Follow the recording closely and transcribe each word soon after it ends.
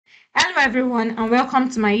Hello everyone and welcome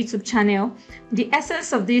to my YouTube channel. The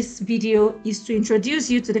essence of this video is to introduce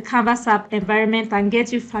you to the Canvas app environment and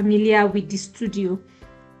get you familiar with the studio.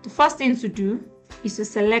 The first thing to do is to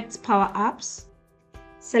select Power Apps,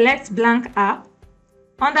 select Blank App.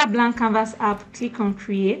 Under Blank Canvas app, click on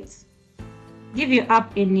Create. Give your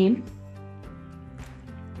app a name.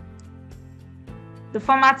 The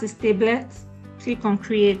format is tablet. Click on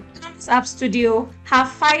Create. Canvas App Studio have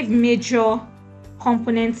 5 major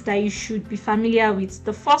components that you should be familiar with.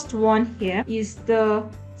 The first one here is the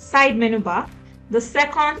side menu bar. The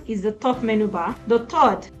second is the top menu bar. The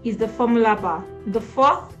third is the formula bar. The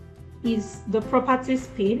fourth is the properties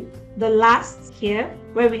pane. The last here,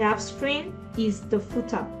 where we have screen, is the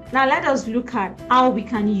footer. Now let us look at how we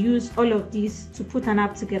can use all of these to put an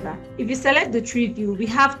app together. If you select the tree view, we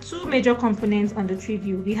have 2 major components on the tree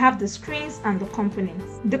view. We have the screens and the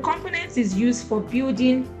components. The components is used for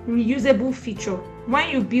building reusable feature. When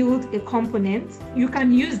you build a component, you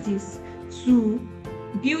can use this to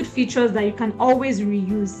build features that you can always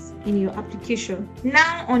reuse in your application.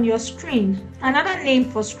 Now on your screen, another name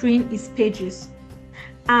for screen is pages.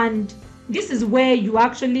 And this is where you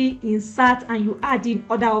actually insert and you add in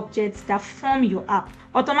other objects that form your app.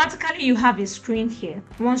 Automatically, you have a screen here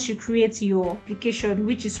once you create your application,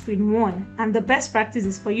 which is screen 1. And the best practice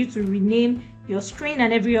is for you to rename your screen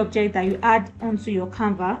and every object that you add onto your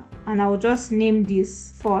Canva. And I will just name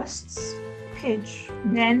this first page.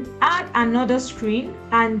 Then add another screen,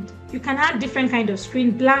 and you can add different kind of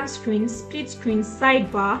screen: blank screen, split screen,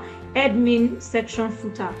 sidebar, admin, section,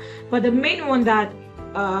 footer. But the main one that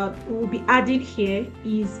we'll be adding here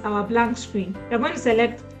is our blank screen. We're going to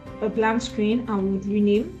select a blank screen and we'll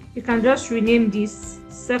rename. You can just rename this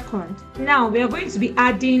second. Now we are going to be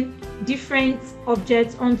adding different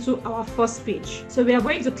objects onto our first page. So we are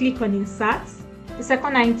going to click on Insert, the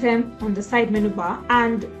second item on the side menu bar,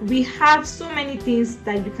 and we have so many things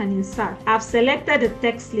that you can insert. I've selected the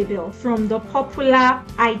text label from the popular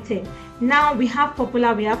item. Now we have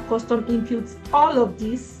popular, we have custom inputs. All of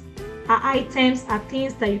these are items, are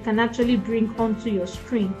things that you can actually bring onto your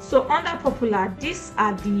screen. So under popular, these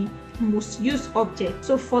are the most used objects.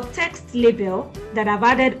 So for text label that I've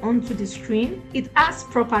added onto the screen, it has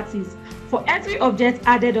properties. For every object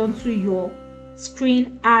added onto your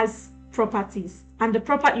screen has properties, and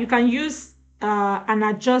the you can use and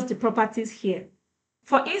adjust the properties here.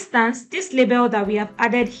 For instance, this label that we have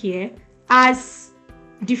added here has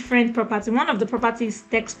different properties. One of the properties is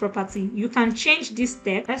text property. You can change this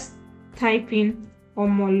text. Let's type in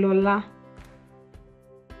Omolola.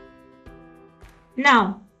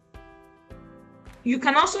 Now you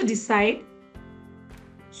can also decide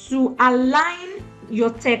to align your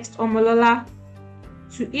text Omolola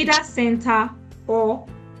to either center or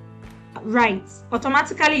right.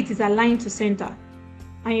 Automatically it is aligned to center,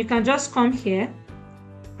 and you can just come here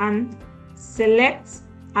and select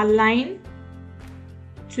align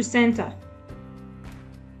to center.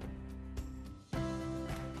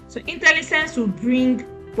 So IntelliSense will bring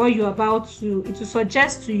what you're about to, it will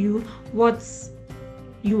suggest to you what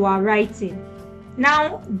you are writing.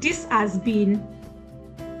 Now this has been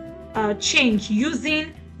changed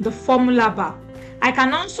using the formula bar. I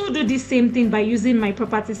can also do the same thing by using my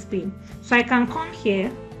properties pane. So I can come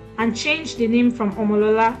here and change the name from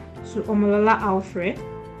Omolola to Omolola Alfred.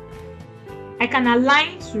 I can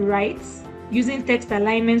align to right using text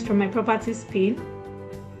alignment from my properties pane.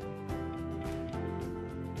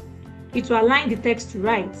 It will align the text to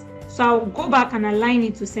right. So I'll go back and align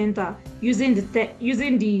it to center using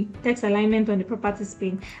the text alignment on the properties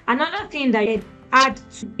pane. Another thing that you add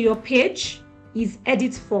to your page is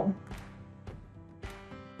edit form.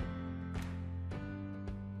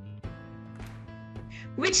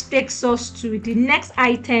 Which takes us to the next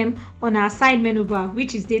item on our side menu bar,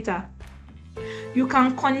 which is data. You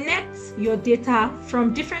can connect your data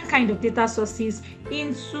from different kind of data sources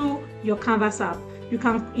into your Canvas app. You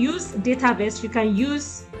can use database, you can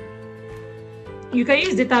use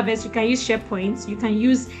database, you can use SharePoint, you can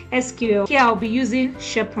use SQL. Here I'll be using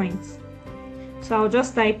SharePoint. So I'll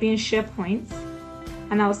just type in SharePoint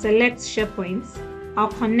and I'll select SharePoint. I'll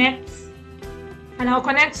connect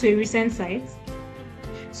to a recent site.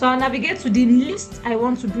 So I'll navigate to the list I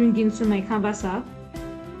want to bring into my Canvas app.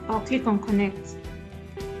 I'll click on connect.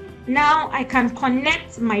 Now I can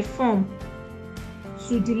connect my form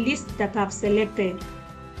to the list that I've selected,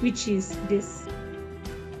 which is this.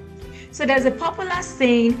 So there's a popular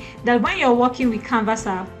saying that when you're working with Canvas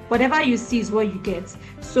app, whatever you see is what you get.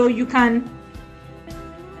 So you can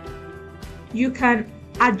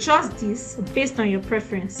adjust this based on your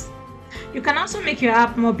preference. You can also make your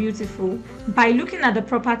app more beautiful by looking at the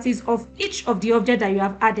properties of each of the objects that you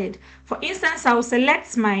have added. For instance, I'll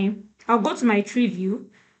go to my tree view.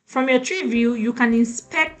 From your tree view, you can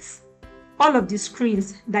inspect all of the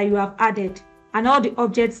screens that you have added and all the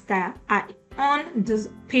objects that are on the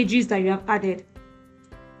pages that you have added.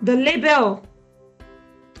 The label,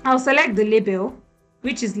 I'll select the label,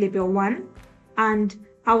 which is label 1, and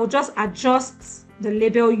I will just adjust the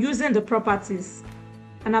label using the properties.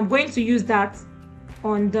 And I'm going to use that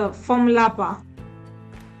on the formula bar.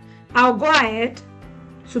 I'll go ahead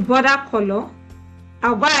to border color.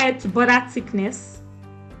 I'll go ahead to border thickness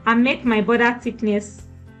and make my border thickness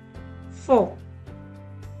 4.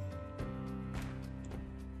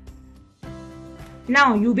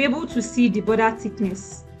 Now you'll be able to see the border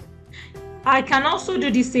thickness. I can also do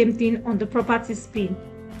the same thing on the properties pane.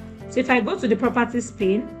 So if I go to the properties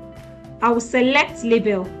pane, I will select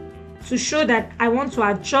label to show that I want to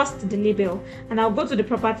adjust the label, and I'll go to the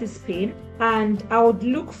properties pane and I would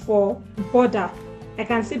look for border. I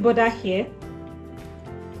can see border here.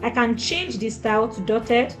 I can change the style to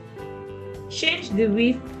dotted, change the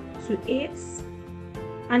width to 8,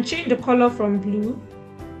 and change the color from blue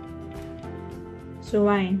to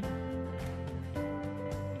wine.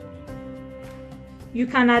 You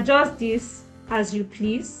can adjust this as you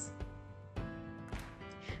please.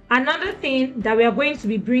 Another thing that we are going to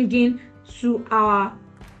be bringing to our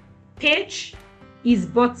page is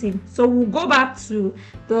button. So we'll go back to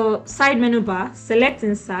the side menu bar, select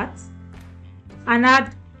insert, and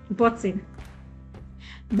add button.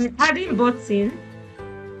 By adding button,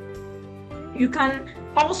 you can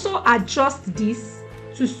also adjust this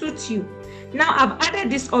to suit you. Now I've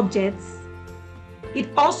added this object. It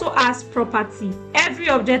also has property. Every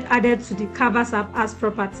object added to the Canvas app has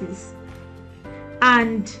properties.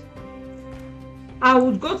 And I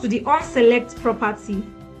would go to the unselect property,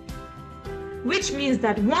 which means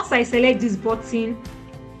that once I select this button,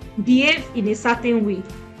 behave in a certain way,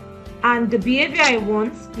 and the behavior I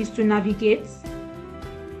want is to navigate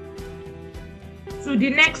to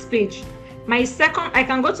the next page. I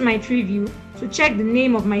can go to my tree view to check the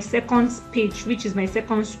name of my second page, which is my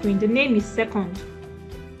second screen. The name is second.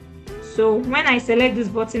 So when I select this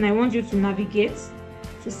button, I want you to navigate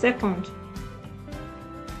to second.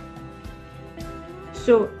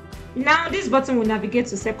 So now this button will navigate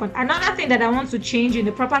to second. Another thing that I want to change in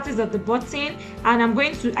the properties of the button, and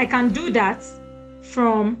I can do that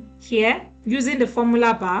from here using the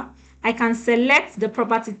formula bar. I can select the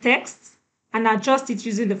property text and adjust it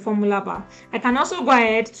using the formula bar. I can also go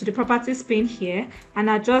ahead to the properties pane here and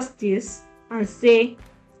adjust this and say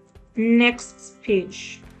next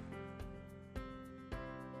page.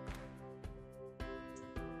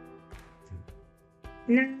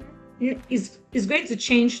 Now is going to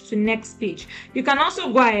change to next page. You can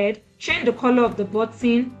also go ahead, change the color of the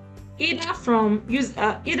button either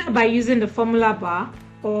by using the formula bar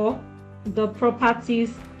or the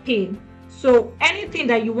properties pane. So anything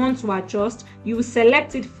that you want to adjust, you will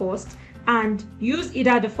select it first and use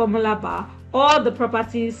either the formula bar or the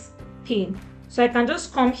properties pane. So I can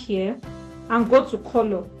just come here and go to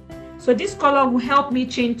color. So this color will help me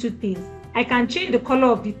change two things. I can change the color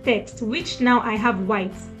of the text, which now I have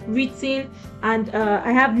white written, and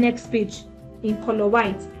I have next page in color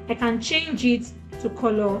white. I can change it to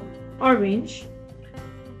color orange,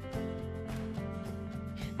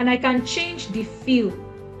 and I can change the fill.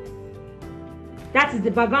 That is the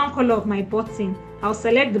background color of my button. I'll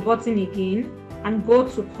select the button again and go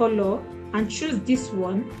to color and choose this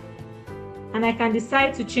one, and I can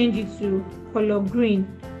decide to change it to color green.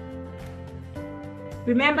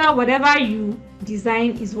 Remember, whatever you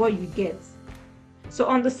design is what you get. So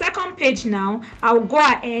on the second page now, I'll go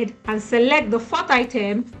ahead and select the fourth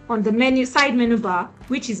item on the side menu bar,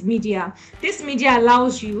 which is media. This media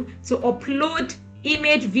allows you to upload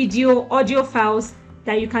image, video, audio files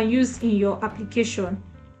that you can use in your application.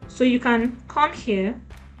 So you can come here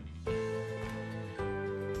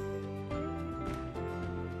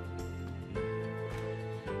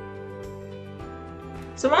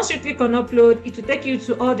So once you click on upload, it will take you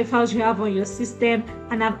to all the files you have on your system,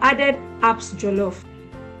 and I've added apps jollof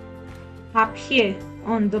up here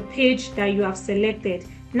on the page that you have selected.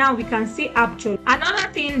 Now we can see app jollof.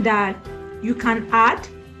 Another thing that you can add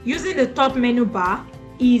using the top menu bar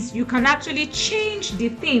is you can actually change the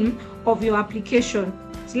theme of your application.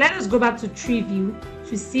 So let us go back to tree view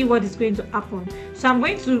to see what is going to happen. So I'm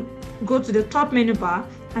going to go to the top menu bar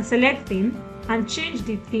and select theme and change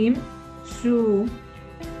the theme to,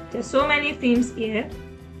 there's so many themes here,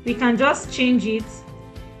 we can just change it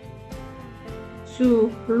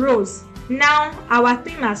to rose. Now our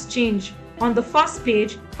theme has changed on the first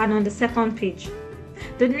page and on the second page.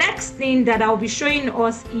 The next thing that I'll be showing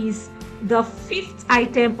us is the fifth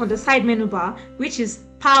item on the side menu bar, which is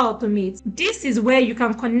Power Automate. This is where you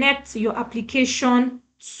can connect your application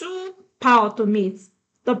to Power Automate.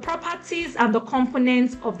 The properties and the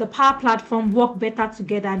components of the Power Platform work better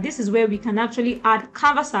together. This is where we can actually add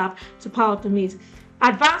Canvas app to Power Automate.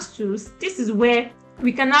 Advanced Tools, this is where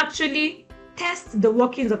we can actually test the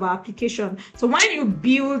workings of our application. So when you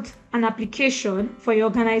build an application for your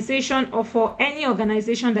organization or for any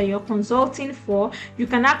organization that you're consulting for, you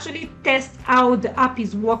can actually test how the app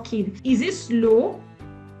is working. Is it slow?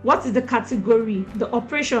 What is the category, the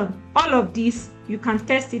operation? All of this, you can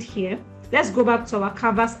test it here. Let's go back to our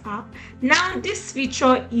Canvas app. Now, this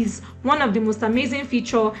feature is one of the most amazing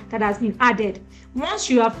features that has been added. Once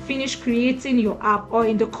you have finished creating your app, or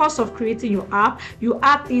in the course of creating your app, you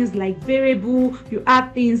add things like variable, you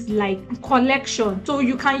add things like collection. So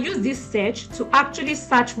you can use this search to actually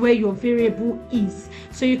search where your variable is.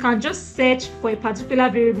 So you can just search for a particular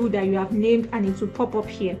variable that you have named and it will pop up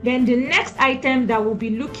here. Then the next item that we'll be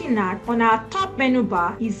looking at on our top menu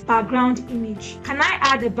bar is background image. Can I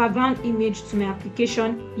add a background image to my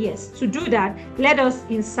application? Yes. To do that, let us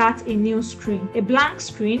insert a new screen, a blank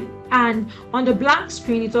screen. And on the blank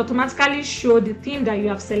screen, it automatically shows the theme that you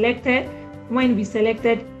have selected when we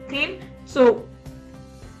selected theme. So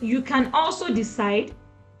you can also decide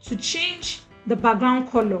to change the background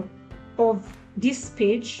color of this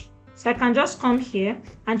page. So I can just come here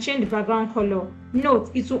and change the background color. Note,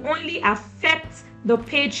 it will only affect the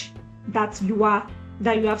page that you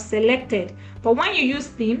have selected. But when you use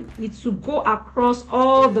theme, it will go across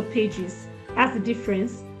all the pages. That's the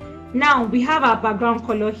difference. Now we have our background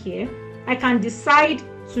color here. I can decide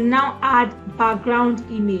to now add background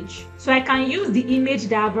image. So I can use the image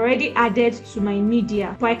that I've already added to my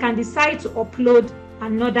media, but I can decide to upload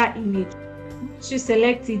another image. Once you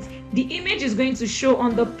select it, the image is going to show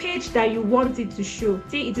on the page that you want it to show.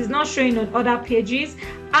 See, it is not showing on other pages.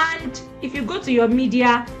 And if you go to your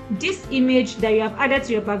media, this image that you have added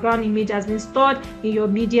to your background image has been stored in your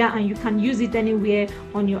media and you can use it anywhere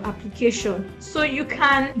on your application. So you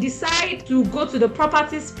can decide to go to the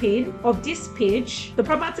properties pane of this page,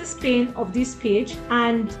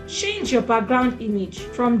 and change your background image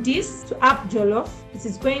from this to App Jollof. It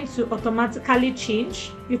is going to automatically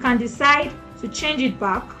change. You can decide to change it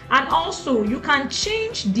back, and also you can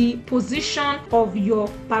change the position of your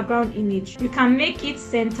background image. You can make it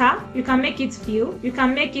center, you can make it fill, you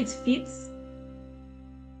can make it fit,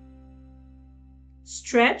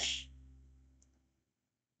 stretch,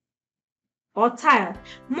 or tile.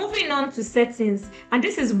 Moving on to settings, and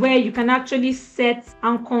this is where you can actually set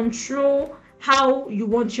and control how you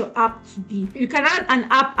want your app to be. You can add an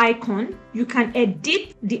app icon, you can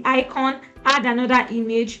edit the icon, add another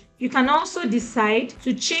image. You can also decide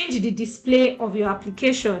to change the display of your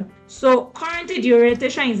application. So currently the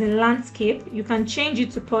orientation is in landscape. You can change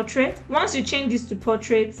it to portrait. Once you change this to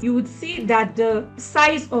portrait, you would see that the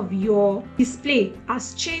size of your display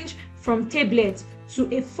has changed from tablet to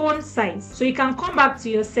a phone size. So you can come back to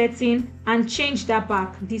your setting and change that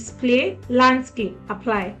back. Display, landscape,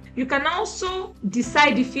 apply. You can also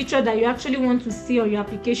decide the feature that you actually want to see on your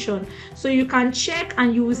application. So you can check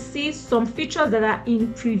and you will see some features that are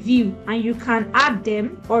in preview and you can add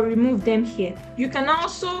them or remove them here. You can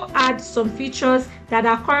also add some features that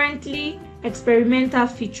are currently experimental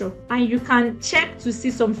feature, and you can check to see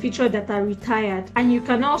some features that are retired, and you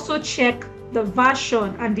can also check the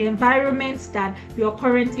version and the environments that you're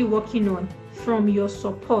currently working on from your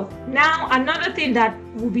support. Now, another thing that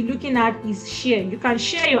we'll be looking at is share. You can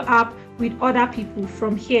share your app with other people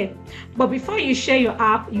from here, but before you share your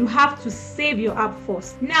app, you have to save your app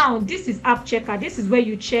first. Now, this is App Checker. This is where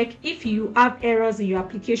you check if you have errors in your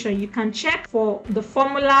application. You can check for the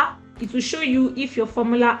formula. It will show you if your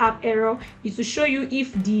formula have error. It will show you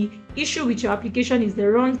if the issue with your application is the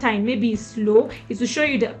runtime, maybe it's slow. It will show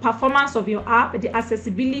you the performance of your app, the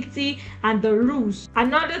accessibility, and the rules.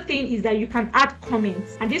 Another thing is that you can add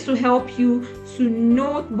comments, and this will help you to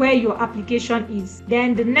know where your application is.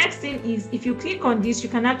 Then the next thing is, if you click on this, you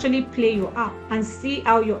can actually play your app and see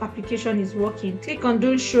how your application is working. Click on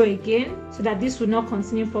don't show again so that this will not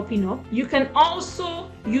continue popping up. You can also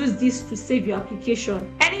use this to save your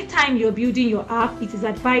application. Anytime you're building your app, it is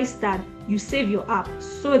advised that you save your app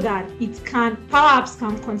so that Power Apps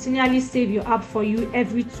can continually save your app for you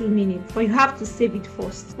every 2 minutes, but you have to save it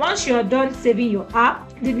first. Once you're done saving your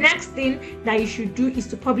app, the next thing that you should do is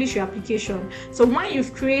to publish your application. So when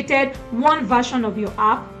you've created one version of your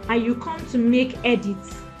app and you come to make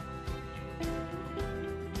edits,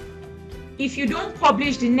 if you don't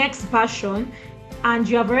publish the next version, and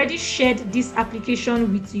you have already shared this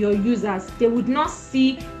application with your users, they would not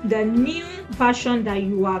see the new version that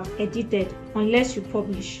you have edited unless you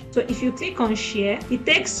publish. So if you click on share, it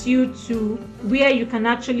takes you to where you can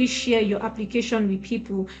actually share your application with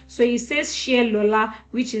people. So it says share Lola,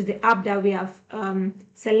 which is the app that we have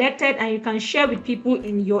selected, and you can share with people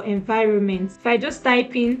in your environment. If I just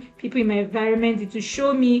type in people in my environment, it will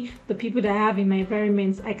show me the people that I have in my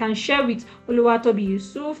environment. I can share with Oluwatobi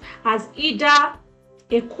Yusuf as either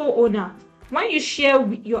a co-owner. When you share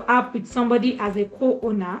your app with somebody as a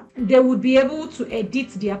co-owner, they would be able to edit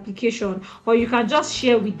the application, or you can just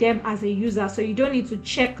share with them as a user, so you don't need to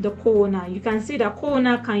check the co-owner. You can see that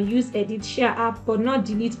co-owner can use edit share app but not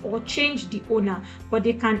delete or change the owner, but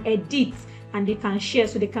they can edit and they can share,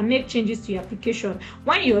 so they can make changes to your application.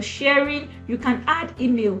 When you're sharing, you can add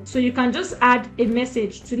email, so you can just add a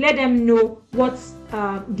message to let them know what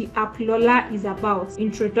the app Lola is about,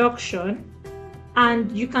 introduction,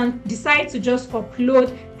 and you can decide to just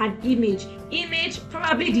upload an image,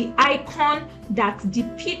 probably the icon that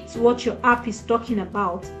depicts what your app is talking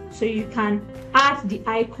about. So you can add the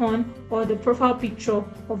icon or the profile picture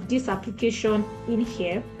of this application in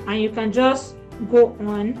here, and you can just go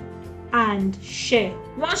on and share.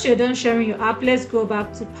 Once you're done sharing your app, let's go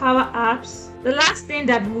back to Power Apps. The last thing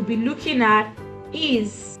that we'll be looking at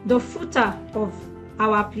is the footer of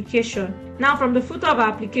our application. Now, from the footer of our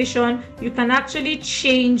application, you can actually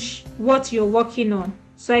change what you're working on.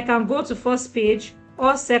 So I can go to first page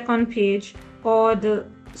or second page or the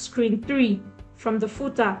screen 3 from the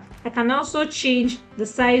footer. I can also change the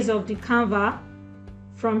size of the Canva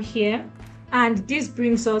from here. And this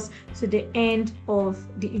brings us to the end of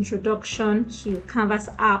the introduction to Canvas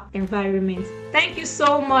app environment. Thank you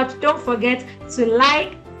so much. Don't forget to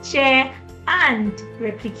like, share, and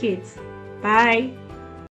replicate. Bye.